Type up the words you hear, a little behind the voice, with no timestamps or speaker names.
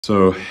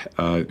So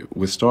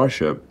with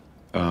Starship,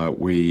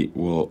 we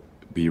will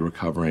be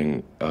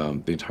recovering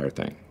the entire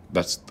thing.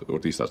 Or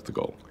at least that's the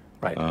goal.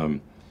 Right.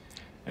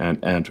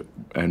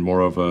 And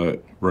moreover,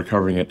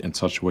 recovering it in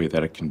such a way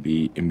that it can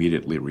be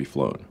immediately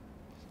reflown.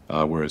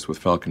 Whereas with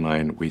Falcon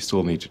 9, we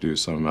still need to do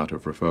some amount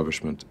of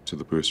refurbishment to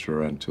the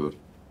booster and to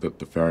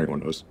the fairing or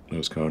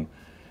nose cone.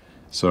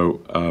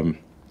 So,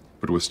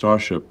 but with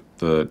Starship,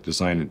 the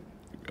design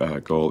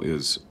goal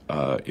is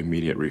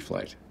immediate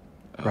reflight.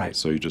 Right.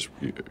 So you just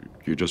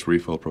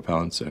refill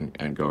propellants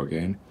and go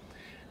again,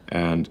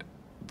 and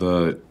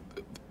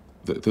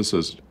this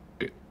is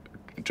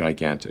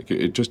gigantic.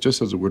 It just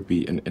as it would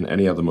be in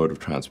any other mode of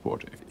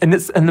transport. And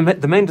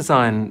the main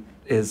design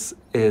is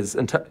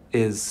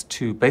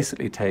to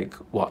basically take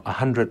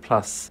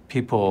 100+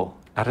 people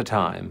at a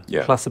time,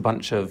 Yeah. plus a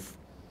bunch of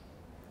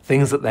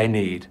things that they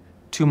need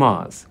to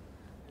Mars.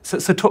 So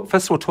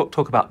first of all,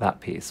 talk about that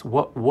piece.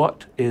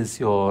 What is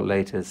your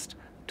latest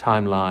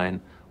timeline?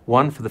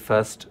 One, for the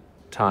first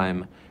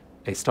time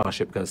a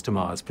Starship goes to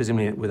Mars,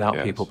 presumably without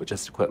Yes. people but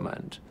just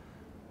equipment.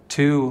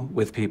 2,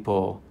 with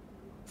people.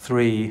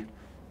 3,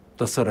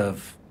 the sort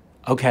of,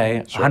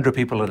 okay, Sure. 100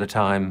 people at a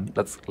time,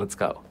 let's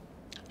go.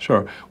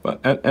 Sure. Well,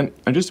 and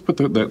just to put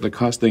the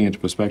cost thing into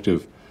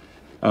perspective,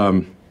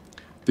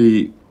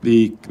 the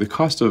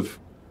cost of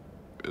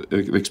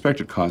the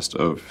expected cost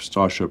of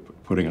Starship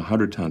putting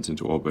 100 tons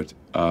into orbit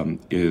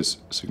is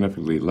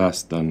significantly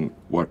less than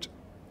what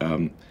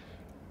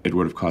it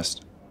would have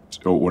cost,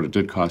 or what it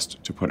did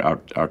cost to put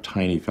our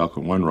tiny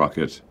Falcon 1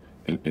 rocket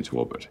into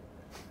orbit.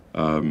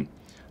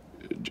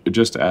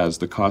 Just as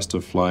the cost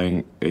of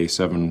flying a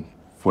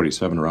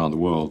 747 around the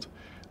world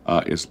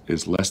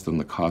is less than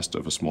the cost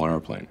of a small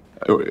airplane,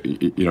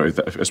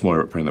 a small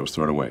airplane that was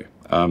thrown away.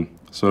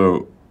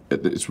 So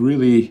it's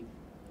really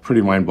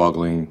pretty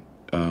mind-boggling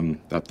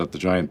that the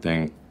giant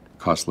thing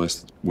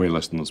costs way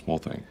less than the small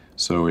thing.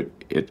 So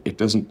it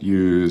doesn't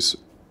use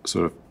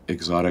sort of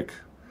exotic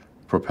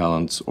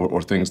propellants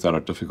or things that are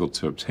difficult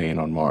to obtain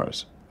on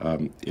Mars.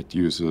 It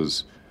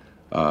uses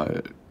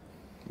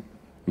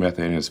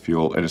methane as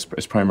fuel, and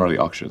it's primarily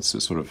oxygen.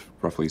 It's sort of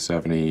roughly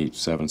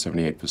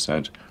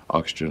 78%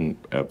 oxygen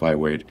by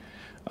weight.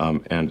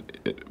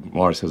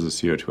 Mars has a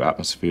CO2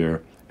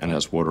 atmosphere and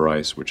has water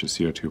ice, which is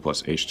CO2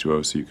 plus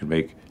H2O, so you can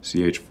make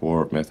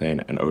CH4, methane,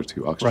 and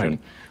O2 oxygen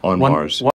on Mars.